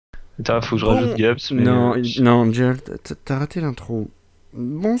Putain, faut que je rajoute Gaps, mais... Non, non, Jehal, t'as raté l'intro. Ah,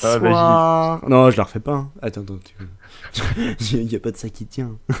 Bonsoir. Non, je la refais pas. Hein. Attends, y a pas de ça qui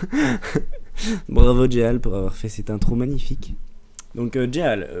tient. Bravo Jehal pour avoir fait cette intro magnifique. Donc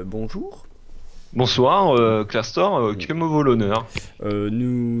Jehal, bonjour. Bonsoir, Klerstor, que me vaut l'honneur?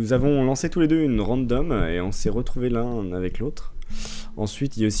 Nous avons lancé tous les deux une random et on s'est retrouvés l'un avec l'autre.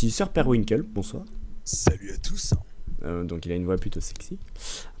 Ensuite, il y a aussi Sir Perwinkle, bonsoir. Salut à tous. Donc il a une voix plutôt sexy.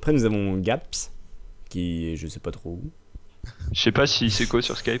 Après nous avons Gaps, qui est je sais pas trop où. Je sais pas s'il s'écho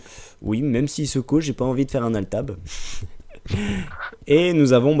sur Skype. Oui, même s'il se coach, j'ai pas envie de faire un altab. Et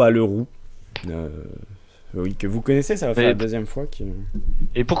nous avons le roux. Oui, que vous connaissez, ça va faire la deuxième fois.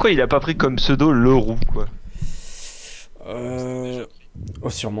 Et pourquoi il a pas pris comme pseudo le roux, quoi? Oh,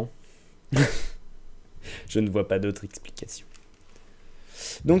 sûrement. Je ne vois pas d'autre explication.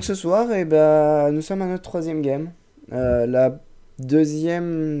 Donc ce soir, nous sommes à notre troisième game. La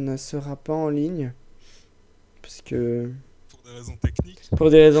deuxième ne sera pas en ligne. Parce que... Pour des raisons techniques. Pour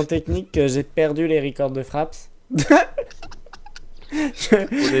des raisons techniques, j'ai perdu les records de fraps.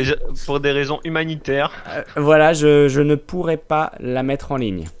 Pour des raisons humanitaires. Voilà, je ne pourrai pas la mettre en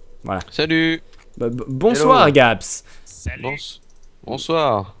ligne. Voilà. Salut. Bonsoir. Hello. Gaps. Salut.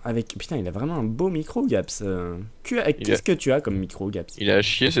 Bonsoir. Avec... Putain, il a vraiment un beau micro, Gaps. Qu'est-ce que tu as comme micro, Gaps? Il a à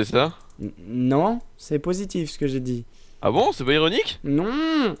chier, c'est ça? Non, c'est positif ce que j'ai dit. Ah bon? C'est pas ironique?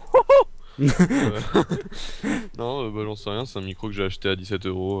 Non. Non, j'en sais rien, c'est un micro que j'ai acheté à 17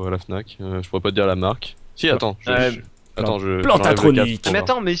 € à la Fnac. Je pourrais pas te dire la marque. Si, attends. Plantatronique. Mais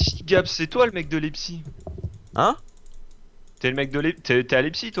attends, mais si Gaps, c'est toi le mec de l'Epsi? Hein? T'es le mec de l'Epsi? T'es à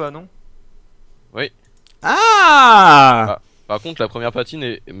l'Epsi, toi, non? Oui. Ah, par contre, la première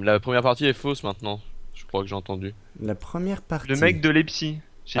partie est fausse maintenant. Je crois que j'ai entendu. La première partie. Le mec de l'Epsi.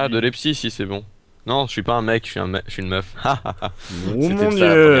 Ah, de l'Epsi, si, c'est bon. Non, je suis pas un mec, je suis une meuf. Oh mon C'était ça, dieu.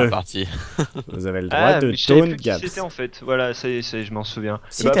 la première partie. Vous avez le droit de je savais tone plus qui Gaps. c'était en fait. Voilà, ça y est, je m'en souviens.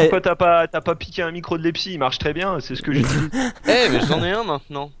 Si pourquoi t'as pas piqué un micro de l'Epsi? Il marche très bien, c'est ce que j'ai dit. Eh, mais j'en ai un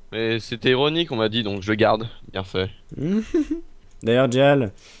maintenant. Mais c'était ironique, on m'a dit, donc je le garde. Bien fait. D'ailleurs,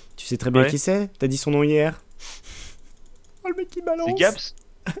 Jehal, tu sais très bien Ouais. qui c'est? T'as dit son nom hier? Oh, le mec qui balance. C'est Gaps?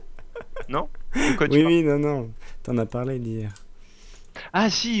 Non? De quoi tu Oui, parles? oui, non. T'en as parlé d'hier. Ah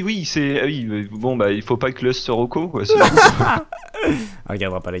si, oui, c'est... Ah oui, mais bon, il faut pas que l'os se reco, quoi. Ah,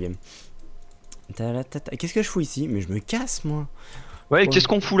 regardera pas la game. Qu'est-ce que je fous ici? Mais je me casse, moi. Ouais, qu'est-ce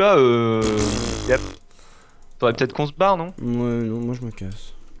qu'on fout là Faudrait peut-être qu'on se barre, non? Ouais, non, moi je me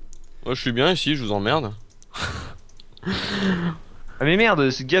casse. Moi, je suis bien ici, je vous emmerde. Ah mais merde,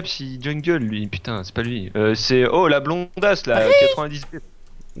 c'est Gaps, il jungle, lui. Putain, c'est pas lui. C'est... Oh, la blondasse, là, 90 b.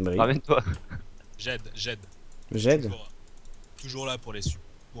 Ramène-toi. J'aide. J'aide. Toujours là pour les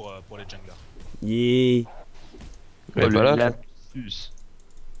pour les junglers. Yeah. Ouais, voilà. lapsus.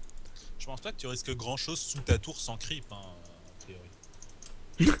 Je pense pas que tu risques grand chose sous ta tour sans creep, hein,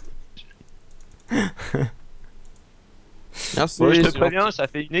 a priori. Merci. Ouais, je te c'est préviens, gentil. ça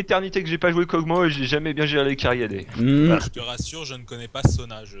fait une éternité que j'ai pas joué Kog'Maw et j'ai jamais bien géré les carriadés. Je te rassure, je ne connais pas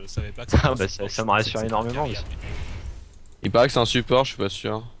Sona, je savais pas que c'était Ah un bah support, ça je me pensais rassure que c'était énormément une aussi. carrière. Il paraît que c'est un support, je suis pas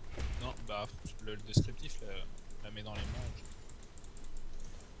sûr. Non, bah le descriptif la met dans les mains.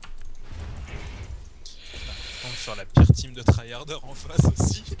 On tombe sur la pire team de tryharders en face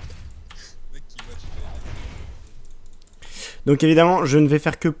aussi. Le mec qui watch Donc évidemment, je ne vais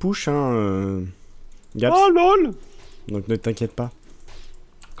faire que push, hein, Gaps. Oh lol. Donc ne t'inquiète pas.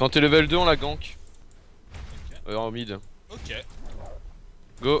 Quand t'es level 2, on la gank. En mid. Ok.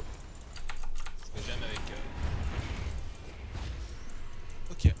 Go. Parce que j'aime avec...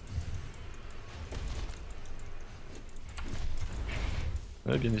 Ok.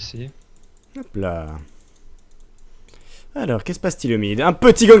 Ouais, bien essayé. Hop là. Alors, qu'est-ce qui se passe-t-il au mid? Un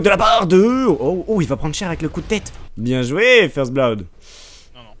petit gong de la part de... Oh, il va prendre cher avec le coup de tête. Bien joué, First Blood.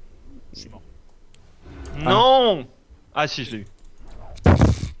 Non, je suis mort. Non. Ah si, je l'ai eu.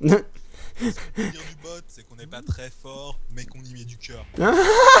 Le pire du bot, c'est qu'on n'est pas très fort, mais qu'on y met du cœur.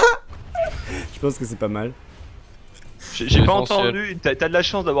 Je pense que c'est pas mal. J'ai pas L'essentiel. entendu, t'as de la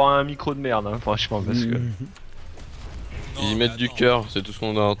chance d'avoir un micro de merde, hein, franchement, parce que... Ils mettent du cœur, c'est tout ce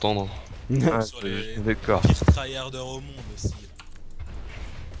qu'on doit entendre. Ah, Sur les d'accord. pires tryharders au monde aussi.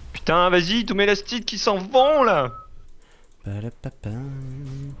 Putain, vas-y, tous mes elastiques qui s'en vont, là.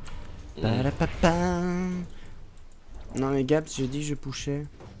 Non mais Gaps, j'ai dit je pushais.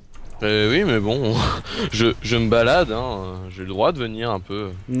 Oui, mais bon, je me balade, hein. J'ai le droit de venir un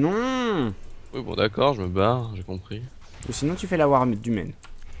peu. Non. Oui, bon, d'accord, je me barre, j'ai compris. Ou sinon tu fais la war du main.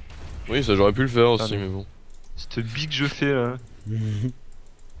 Oui, ça j'aurais pu le faire aussi, mais- mais bon. Cette bille que je fais, là.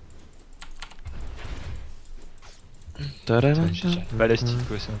 C'est balastique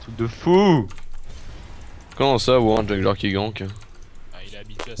quoi, c'est un truc de fou. Comment ça, ou un jungler qui gank? Ah, il est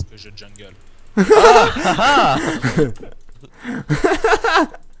habitué à ce que je jungle.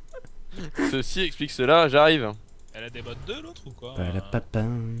 Ceci explique cela, j'arrive. Elle a des bottes 2 l'autre ou quoi? Oula,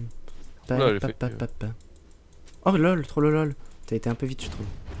 j'ai fait- Oh lol, trop lol. T'as été un peu vite, je trouve.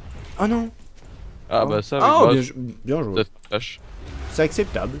 Oh non. Ah bah ça, avec Oh, base, bien joué. ça te fâche. C'est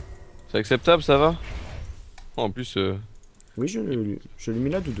acceptable. C'est acceptable, ça va? En plus, Oui, je lui mets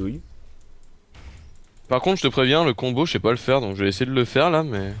la doudouille. par contre, je te préviens, le combo, je sais pas le faire, donc je vais essayer de le faire là,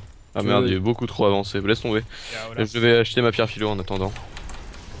 mais... Ah merde, il est beaucoup trop avancé, laisse tomber. Il y a Olaf. Je vais acheter ma pierre philo en attendant.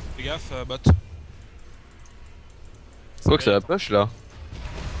 Fais gaffe, bot. Quoi que ça la push là.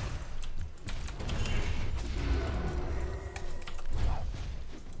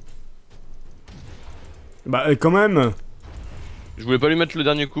 Bah, quand même. Je voulais pas lui mettre le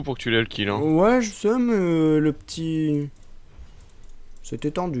dernier coup pour que tu l'aies le kill hein. Ouais, je sais, mais le petit.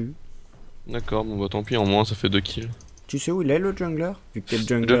 C'était tendu. D'accord, bon bah tant pis, en moins ça fait 2 kills. Tu sais où il est le jungler? Vu que t'es le Le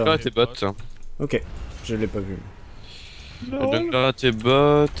jungler. jungler était bot. Ok, je l'ai pas vu. Le jungler était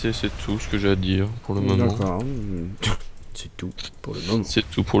bot et c'est tout ce que j'ai à dire pour le moment. D'accord. C'est tout pour le moment. C'est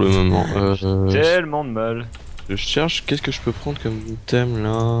tout pour le moment. Tellement de mal. Je cherche, qu'est-ce que je peux prendre comme thème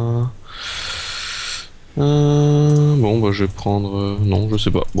là? Bon bah je vais prendre... non, je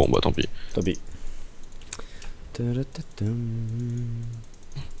sais pas. Bon bah tant pis. Tant pis.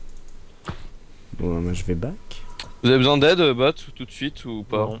 Bon, moi je vais back. Vous avez besoin d'aide bot tout de suite ou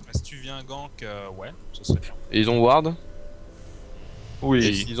pas? Non. Si tu viens gank, ouais, ça serait bien. Et ils ont ward? Et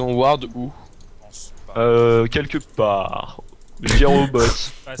Oui. ils ont ward où? Je pense pas. Quelque part. Je dirais au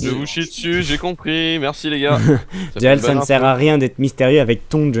boss. Pas Je vous chie dessus, j'ai compris, merci les gars. Jehal, ça ne sert à rien d'être mystérieux avec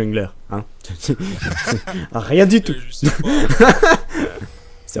ton jungler. Hein. Rien du tout.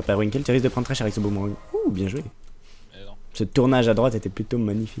 Sur Perwinkle, tu risques de prendre très cher avec ce boomerang. Ouh, bien joué. Mais non. Ce tournage à droite était plutôt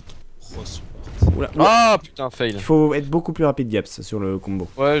magnifique. Trop super. Oula, oula. Ah putain, fail. Il faut être beaucoup plus rapide, Gaps, sur le combo.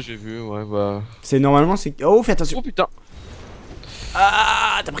 Ouais, j'ai vu, ouais, bah. C'est normalement, c'est. Oh, fais attention. Oh putain.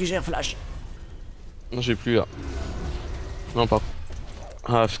 Ah, t'as pris cher flash. Non, j'ai plus là. Non, pas.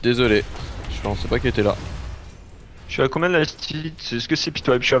 Ah, désolé. Je pensais pas qu'elle était là. Je suis à combien de la petite? C'est ce que c'est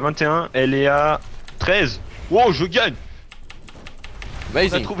pitoyable. Je suis à 21, elle est à 13. Wow, je gagne. On a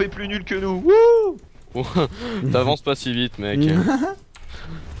Amazing. trouvé plus nul que nous. Wouh. T'avances pas si vite, mec.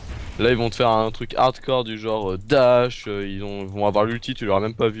 Là, ils vont te faire un truc hardcore du genre dash. Vont avoir l'ulti, tu l'auras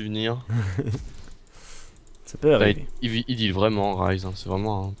même pas vu venir. Ça peut Là, arriver. il deal vraiment, Rise. Hein. C'est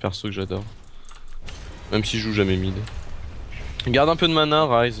vraiment un perso que j'adore. Même si je joue jamais mid. Garde un peu de mana,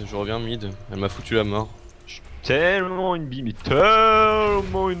 Rise. Je reviens mid. Elle m'a foutu la mort. Tellement une bille, mais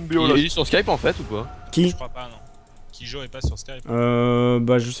tellement une biologie. Il est sur Skype en fait ou pas? Qui? Je crois pas, non. Kijo est pas sur Skype.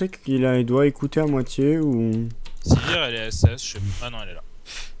 Bah, je sais il doit écouter à moitié ou. Sivir, elle est SS, je sais pas. Ah non, elle est là.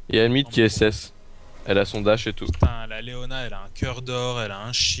 Il y a une mid qui est SS. Elle a son dash et tout. Putain, la Léona, elle a un cœur d'or, elle a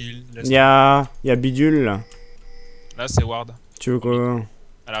un shield. Laisse Y'a Bidule là. Là, c'est Ward, Tu veux quoi?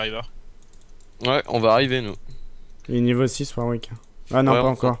 à la river. Ouais, on va arriver nous. Il est niveau 6 Warwick. Ah non, Ouais, pas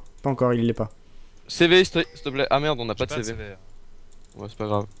on encore. Pas encore, il l'est pas. CV s'il te plaît. Ah merde, on n'a pas de J'ai CV. Ouais, c'est pas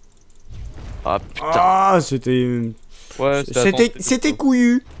grave. Ah putain. Ah, c'était. Ouais, C'était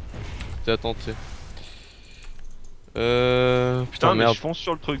couillu. C'était à tenter. Putain, Putain, mais merde. je fonce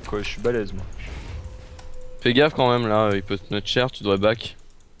sur le truc quoi, je suis balèze moi. Fais gaffe quand même là, il peut te notre cher, tu dois back.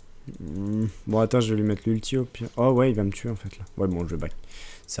 Bon, attends, je vais lui mettre l'ulti au pire. Oh, ouais, il va me tuer en fait là. Ouais, bon, je vais back.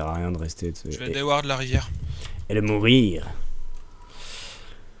 Ça sert à rien de rester. Je vais déward la rivière. Et de mourir.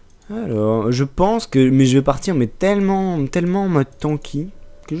 Alors, je pense que. Mais je vais partir, mais tellement en mode tanky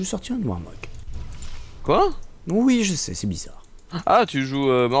que je vais sortir une Warmog. Quoi? Oui, je sais, c'est bizarre. Ah, tu joues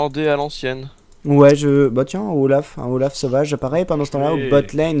Mordé à l'ancienne. Ouais, bah tiens, un Olaf sauvage apparaît pendant ce temps-là Oui. au bot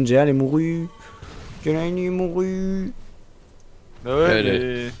lane. Jehal est mouru. Jehal est mouru. Bah ouais,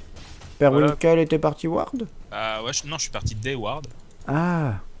 Elle mais... Perwinkle était parti ward. Ah ouais, non, je suis parti Dayward.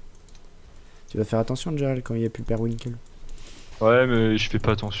 Ah. Tu vas faire attention, Jehal, quand il n'y a plus Perwinkle. Ouais, mais je fais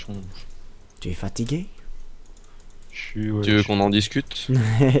pas attention. Tu es fatigué? Je suis... Ouais, Tu veux je qu'on en discute?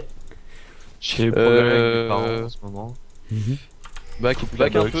 J'ai des problèmes avec mes parents en ce moment. Back la un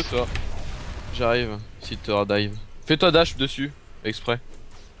box. peu toi. J'arrive, si tu dive. Fais-toi dash dessus, exprès.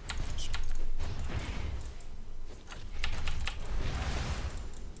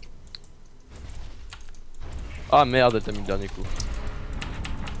 Ah merde, elle t'a mis le dernier coup.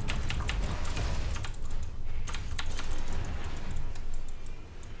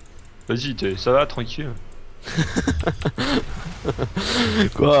 Vas-y, ça va, tranquille.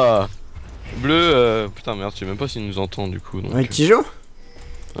 Quoi? Bleu, putain merde, je sais même pas s'il nous entend du coup. Donc... Avec Tijo?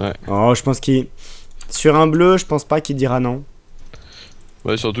 Ouais. Oh, je pense qu'il... Sur un bleu, je pense pas qu'il dira non.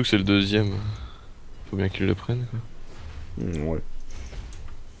 Ouais, surtout que c'est le deuxième. Faut bien qu'ils le prennent quoi. Ouais.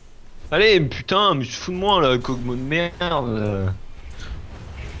 Allez, putain, mais je fous de moi là, Cogmo de merde.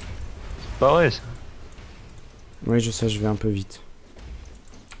 C'est pas vrai ça. Oui, je sais, je vais un peu vite.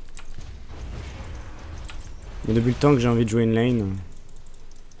 Mais depuis le temps que j'ai envie de jouer une lane.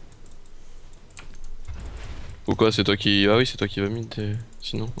 Pourquoi c'est toi qui. Ah oui, c'est toi qui vas mid.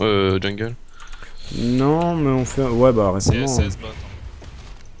 Sinon. Jungle. Non, mais on fait. Ouais, bah récemment. CSS bot.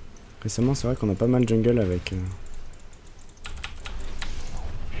 Récemment, c'est vrai qu'on a pas mal jungle avec.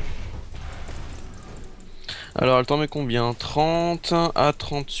 Alors elle t'en met combien? 30 à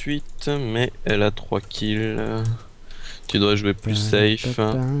 38, mais elle a 3 kills. Tu dois jouer plus safe.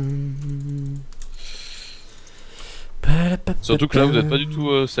 Surtout que là vous êtes pas du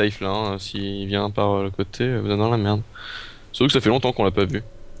tout safe là, hein. S'il vient par le côté, vous êtes dans la merde. Surtout que ça fait longtemps qu'on l'a pas vu.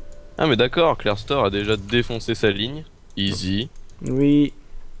 Ah mais d'accord, Klerstor a déjà défoncé sa ligne. Easy. Oui.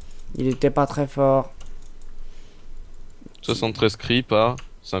 Il était pas très fort. 73 creep à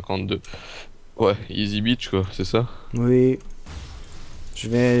 52. Ouais, easy bitch quoi, c'est ça? Oui. Je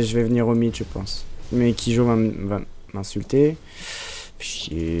vais venir au mid, je pense. Mais Kijo va m'insulter.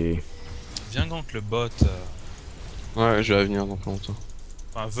 Chier. Viens gank le bot. Ouais, je vais venir dans pas longtemps.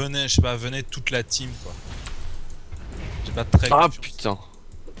 Enfin, venez, je sais pas, venez toute la team quoi. J'ai pas très Ah confiance putain, en nos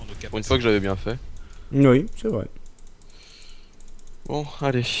pour une capacités. fois que j'avais bien fait. Oui, c'est vrai. Bon,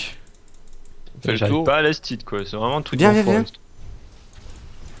 allez. On fait le J'arrive tour. pas à la stit quoi, c'est vraiment un truc. Viens, en viens, viens. forest.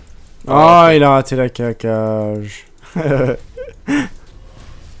 Ah, il a raté la cacage.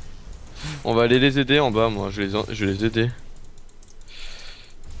 On va aller les aider en bas, moi, je vais les aider.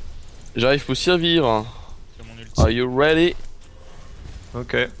 J'arrive pour servir. C'est mon ulti. Are you ready?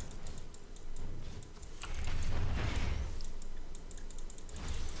 Ok.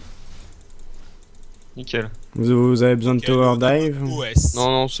 Nickel. Vous avez besoin de tower dive? OS.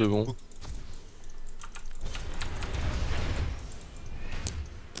 Non, non, c'est bon.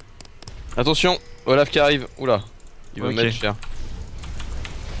 Attention, Olaf qui arrive. Oula, il va Ok. me mettre cher.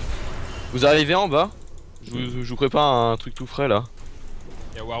 Vous arrivez en bas? Je vous prépare un truc tout frais là.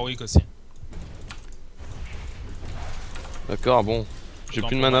 Y'a Warwick aussi. D'accord, bon. J'ai Autant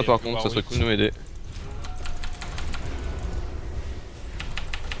plus de pour mana moi, par il y a contre, ça serait Warwick. cool de m'aider.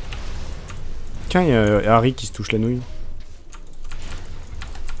 Tiens, il y a Harry qui se touche la nouille.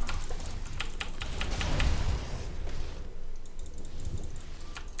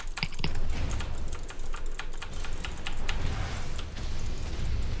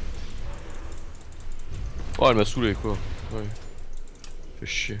 Oh, elle m'a saoulé quoi. Ouais. Fait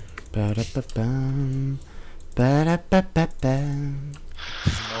chier. Parapapam, parapapapam.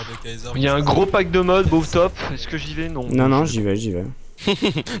 Mordekaiser. Il y a un gros pack de mode, beau top. Est-ce que j'y vais? Non. Non, non, j'y vais, j'y vais.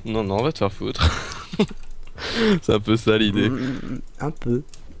 Non, non, on va te faire foutre. C'est un peu ça l'idée. Un peu.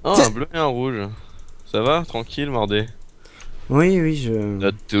 Oh, un bleu et un rouge. Ça va? Tranquille, Mordé. Oui, oui,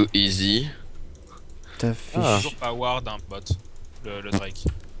 Not too easy. T'as fait. Ah. Toujours pas ward un bot. Le Drake.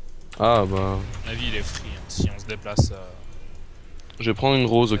 Ah bah. À mon avis, il est free. Hein. Si on se déplace. Je vais prendre une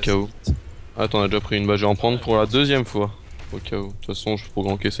rose au cas où. vite. Ah, t'en as déjà pris une. Bah, je vais en prendre pour la deuxième fois. Au cas où. De toute façon, pour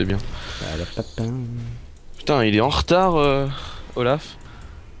ganker, c'est bien. Parapapam. Putain, il est en retard, Olaf.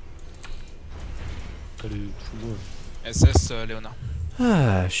 SS Léona.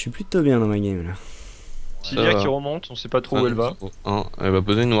 Ah, je suis plutôt bien dans ma game là. Tilia Ça va. qui remonte, on sait pas trop où elle va. Elle va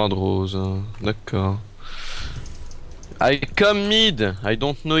poser une ward rose. D'accord. I come mid. I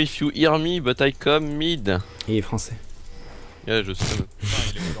don't know if you hear me, but I come mid. Il est français. Yeah, je sais. Putain,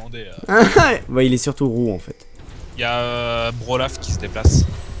 il est hollandais. Bah, il est surtout roux en fait. Y'a Brolaf qui se déplace.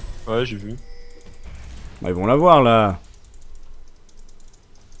 Ouais, j'ai vu. Bah, ils vont l'avoir là.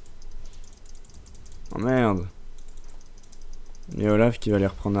 Oh merde. Il y a Olaf qui va les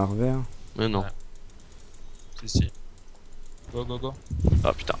reprendre à revers. Mais non. Si, si. Go, go, go.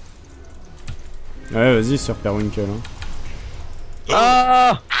 Ah putain. Ouais, vas-y, sur Perwinkle. Hein.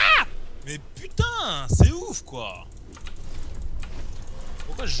 Ah! Mais putain, c'est ouf quoi.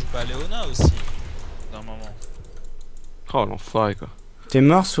 Pourquoi je joue pas à Léona aussi d'un moment? Oh l'enfoiré quoi. T'es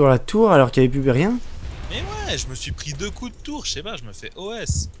mort sur la tour alors qu'il n'y avait plus rien? Mais ouais, je me suis pris 2 coups de tour, je sais pas, je me fais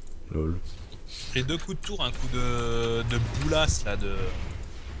OS. Lol. J'ai pris 2 coups de tour, un coup de boulasse là de...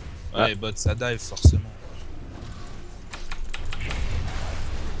 Ouais, Ah. bot ça dive forcément.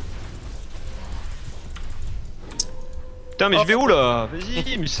 Putain, mais je vais où là?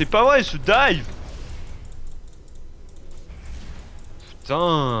 Vas-y, mais c'est pas vrai ce dive!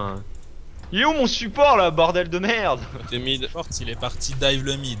 Putain! Il est où mon support là, bordel de merde? T'es mid. Forte, il est parti dive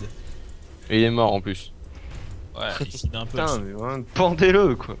le mid. Et il est mort en plus. Ouais, il feed un peu. Putain, mais vraiment,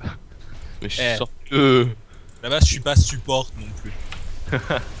 pendez-le quoi! Mais je Eh. suis sorti Là-bas, je suis pas support non plus.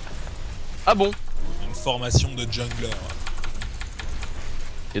 Ah bon? Une formation de jungler.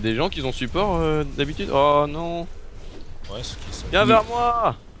 Y'a des gens qui ont support d'habitude? Oh non. Ouais, ce qui Viens vers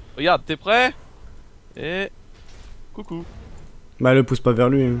moi. Regarde, t'es prêt? Et... Coucou. Bah, le pousse pas vers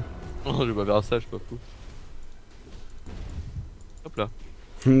lui. Hein. Non, je vais pas faire ça, je suis pas fou. Hop là.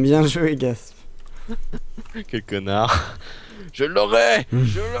 Bien joué, Gasp. Quel connard. Je l'aurai.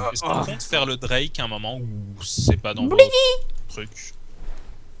 Je l'aurai. Est-ce qu'on compte faire le Drake à un moment où c'est pas dans vos trucs?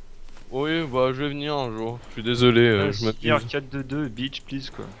 Oui, bah je vais venir un jour. Je suis désolé, je m'abuse. 4-2-2, bitch, please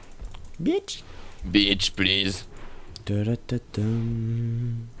quoi. Bitch. Bitch, please.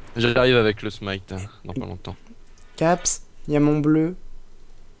 Ta-da-ta-tam. J'arrive avec le smite hein, dans pas longtemps. Caps, y a mon bleu.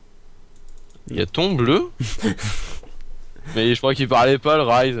 Y'a ton bleu? Mais je crois qu'il parlait pas le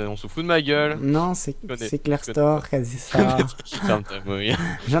Rise, on se fout de ma gueule. Non, c'est Klerstor qui a dit ça. Ferme ta mouille.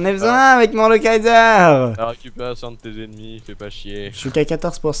 J'en ai besoin avec Mordekaiser. La récupération de tes ennemis, fais pas chier. Je suis qu'à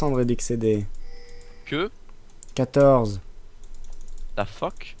 14% de réduc CD. Que? 14. Ta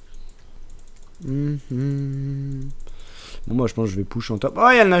fuck? Bon, moi je pense que je vais push en top. Oh,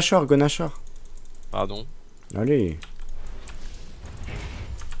 y'a le Nashor, go Nashor. Pardon. Allez.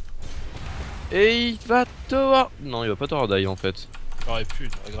 Et il va te... Non, il va pas te die en fait. J'aurais pu,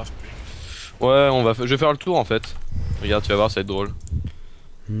 j'aurais grave pu. Ouais, je vais faire le tour en fait. Regarde, tu vas voir, ça va être drôle.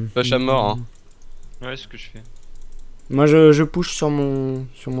 Flash à mort, hein. Ouais, c'est ce que je fais. Moi je push sur mon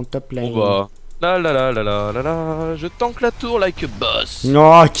top lane. On va... La la la la la la la, je tank la tour like a boss.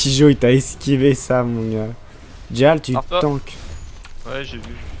 Non, Kijo, il t'a esquivé ça, mon gars. Jehal, tu Parfois. tank. Ouais, j'ai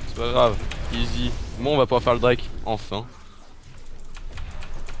vu. C'est pas grave, easy. Bon, on va pouvoir faire le Drake, enfin.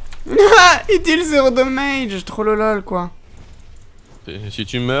 Il deal 0 damage, trop lol quoi. Et si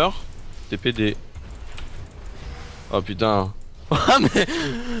tu meurs, t'es PD. Oh putain. Ah mais...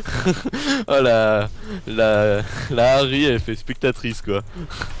 Oh la Harry elle fait spectatrice quoi.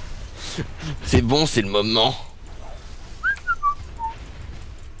 C'est bon, c'est le moment.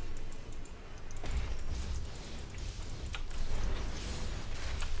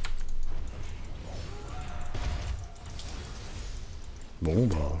 Bon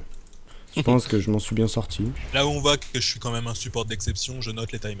bah... Je pense que je m'en suis bien sorti. Là où on voit que je suis quand même un support d'exception, je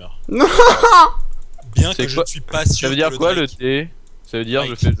note les timers. Non. Bien C'est que je quoi ne suis pas sûr. Ça veut dire que quoi le Drake- T? Ça veut dire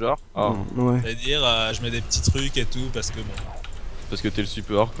je Drake. fais genre ah, Ouais. C'est-à-dire, je mets des petits trucs et tout parce que bon. parce que t'es le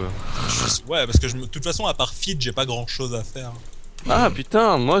support quoi. Ouais, parce que de toute façon, à part feed, j'ai pas grand chose à faire. Ah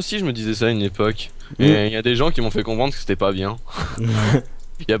putain, moi aussi je me disais ça à une époque. Et il y a des gens qui m'ont fait comprendre que c'était pas bien.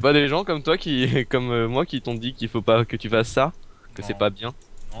 Y a pas des gens comme toi qui, comme moi qui t'ont dit qu'il faut pas que tu fasses ça, que c'est Non. pas bien.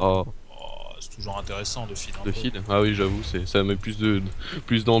 Non. Oh, Oh, c'est toujours intéressant de feed. un de peu. feed. Ah oui, j'avoue, ça met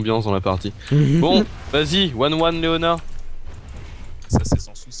plus d'ambiance dans la partie. Bon, vas-y, 1-1 Léona. Ça, c'est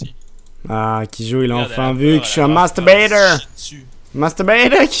sans souci. Ah, Kijo, il a Regarde, enfin elle a vu peur, que je elle suis a un grave masturbator. peur, shit dessus.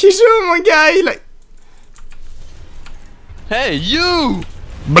 Masturbator, Kijo, mon gars, il a... Hey you!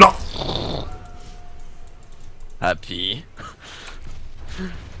 Blanc. Happy.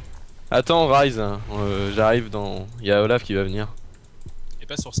 Attends, Rise, hein, j'arrive dans... Y'a Olaf qui va venir. Et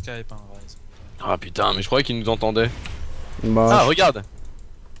pas sur Skype, hein, Rise. Ah putain, mais je croyais qu'il nous entendait. Bah, Ah, regarde!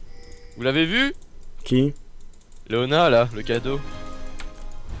 Vous l'avez vu? qui? Léona, là, le cadeau.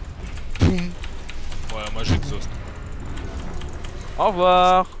 Ouais, moi j'exhaust. Au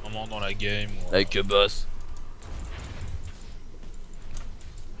revoir! Vraiment dans la game. Like a boss.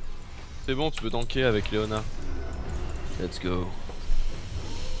 C'est bon, tu peux tanker avec Léona. Let's go.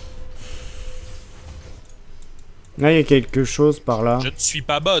 Là, il y a quelque chose par là. Je ne suis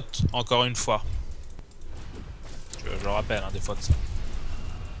pas bot, encore une fois. Je le rappelle, hein, des fois que ça.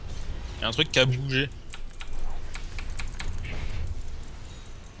 Il y a un truc qui a bougé.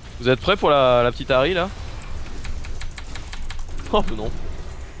 Vous êtes prêts pour la petite Harry là? Oh non.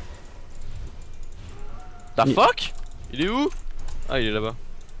 Ta fuck? Il est où? Ah, il est là-bas.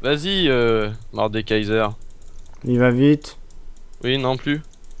 Vas-y, Mordekaiser. Il va vite. Oui, non plus.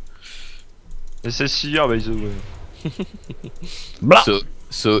 Et c'est Sir, by the way. Blah.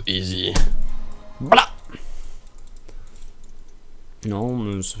 So easy. Blah. Non,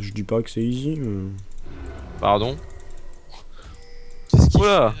 mais je dis pas que c'est easy. Mais... Pardon? Qu'est-ce qu'il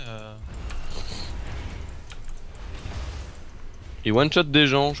Oula. fait Il one-shot des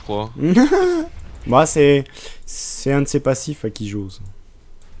gens, je crois. Bah, c'est un de ses passifs à qui j'ose.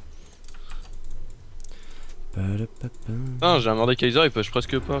 Putain, j'ai un Mordekaiser, il pêche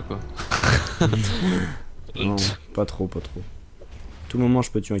presque pas quoi. Non, pas trop, pas trop. Tout moment, je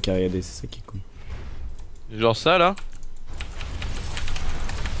peux tuer un carrière AD, c'est ça qui est cool. Genre ça là.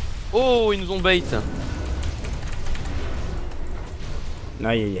 Oh, ils nous ont bait.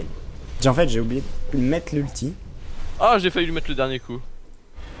 Aïe aïe aïe. En fait, j'ai oublié. mettre l'ulti. Ah, j'ai failli lui mettre le dernier coup.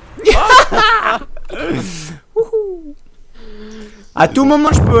 À tout moment,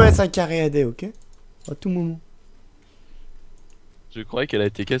 je peux être un carré AD, ok? À tout moment. Je croyais qu'elle a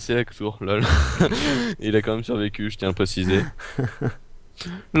été cassée la tour, lol. Il a quand même survécu, je tiens à le préciser.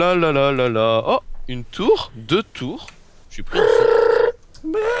 La la la la la. Oh, une tour, 2 tours. Je suis pris ici.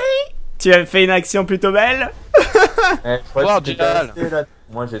 Tu as fait une action plutôt belle. Eh, je crois Voir, que t'es Jehal. resté, là.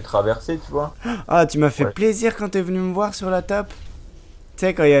 Moi j'ai traversé, tu vois. Ah, tu m'as fait Ouais. plaisir quand t'es venu me voir sur la top. Tu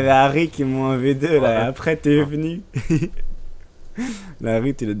sais, quand il y avait Harry qui m'a en V2, là, Ouais. et après t'es venu. La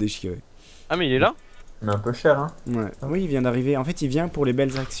Harry, tu l'as déchiré. Ah, mais il est là? Mais un peu cher, hein. Ouais. Oui, il vient d'arriver. En fait, il vient pour les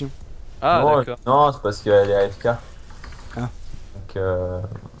belles actions. Ah, non, d'accord. non, c'est parce qu'elle est AFK. Ah. Donc,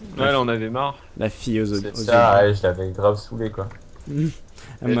 Ouais, là on avait marre. La fille aux c'est aux ça, ouais, je l'avais grave saoulé, quoi.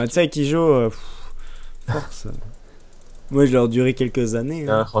 Ah, bah, tu sais, qui joue. Force. Moi, je leur durais quelques années.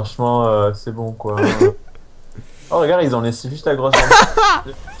 Hein. Ah, franchement, c'est bon, quoi. Oh, regarde, ils ont laissé juste la grosse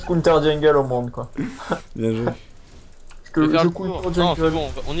counter jungle au monde, quoi. Bien joué. Je Je vais faire je le tour. counter Non, c'est jungle. bon,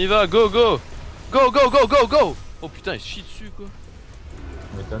 on y va, go, go! Go, go, go, go, go! Oh putain, il chie dessus, quoi.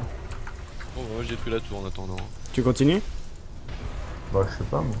 Tu m'étonnes. Bon, moi j'ai pris la tour en attendant. Tu continues? Bah, je sais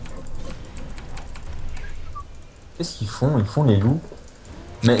pas, moi. Qu'est-ce qu'ils font? Ils font les loups.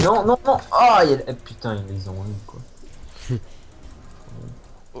 Mais non, non, non! Ah, putain, ils les ont eu, quoi.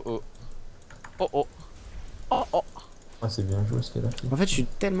 Oh oh. Oh oh. Oh oh. Ah, c'est bien joué ce qu'elle a fait. En fait, je suis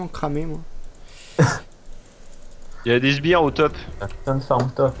tellement cramé, moi. Il y a des sbires au top. Un putain de farm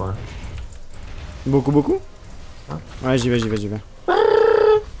top, ouais. Beaucoup, beaucoup? Hein? Ouais, j'y vais, j'y vais, j'y vais.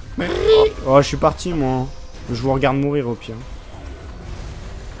 Oh, je suis parti, moi. Je vous regarde mourir au pire.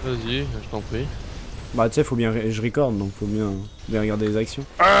 Vas-y, je t'en prie. Bah, tu sais, faut bien. Je record, donc faut bien regarder les actions.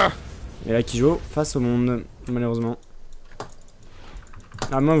 Et là, qui joue face au monde, malheureusement.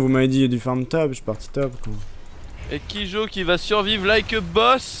 Ah, moi, vous m'avez dit il y a du farm top, je suis parti top, quoi. Et Kijo qui va survivre like a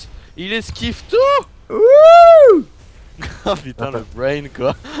boss, il esquive tout. Ouh! Oh putain le brain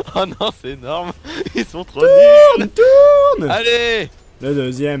quoi. Oh non c'est énorme. Ils sont trop nuls. Tourne! Allez. Le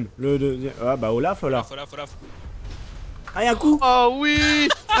deuxième. Ah, bah, Olaf, Olaf. Olaf. Ah, y'a un coup! Oh oui.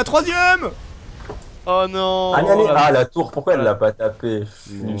 Un troisième! Oh non. Allez, allez! Ah, la tour, pourquoi elle l'a pas tapé?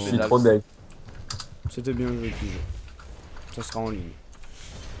 Bon. Je suis trop bête. C'était bien joué, Kijo. Ça sera en ligne.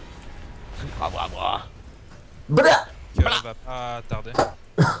 Bra bra bra. Blah! Que va pas tarder.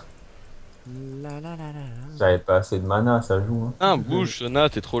 La la la la la. J'avais pas assez de mana, ça joue, hein. Ah bouge Sona,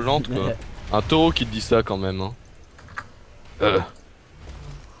 t'es trop lente quoi. Un taureau qui te dit ça quand même hein.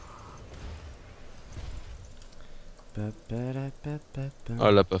 Oh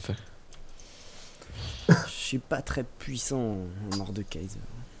elle l'a pas fait. Je suis pas très puissant en Mordekaiser.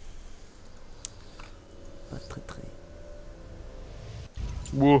 Pas très.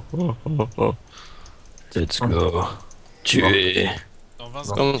 Wow. Let's go. Tuer. Dans 20 Comment-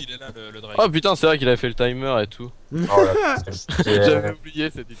 secondes, il est là le drive. Oh putain c'est vrai qu'il a fait le timer et tout. Oh là, J'avais oublié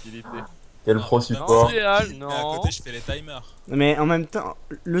cette utilité. quel Non, pro non, support. c'est Jehal, Mais à non. côté, je fais les timers. Mais en même temps,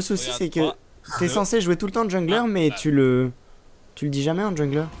 le souci Regarde, c'est que 3, t'es 2. censé jouer tout le temps jungler, mais tu le dis jamais en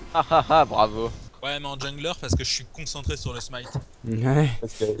jungler. Ah ah ah bravo. Ouais, mais en jungler, parce que je suis concentré sur le smite. Ouais.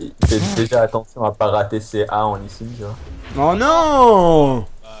 Parce qu'il fait déjà attention à pas rater ses A en ici, tu vois. Oh non!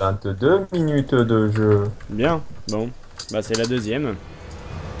 22 minutes de jeu. Bien. Bon. Bah c'est la deuxième.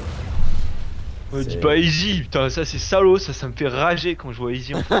 Ouais, dis pas easy, putain, ça c'est salaud, ça me fait rager quand je vois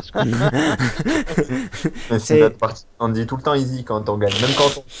easy en face. quoi. Mais C'est- c'est notre partie. On dit tout le temps easy quand on gagne. Même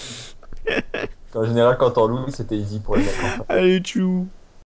quand on. En général, quand on loue, c'était easy pour les mecs. Allez, tchou.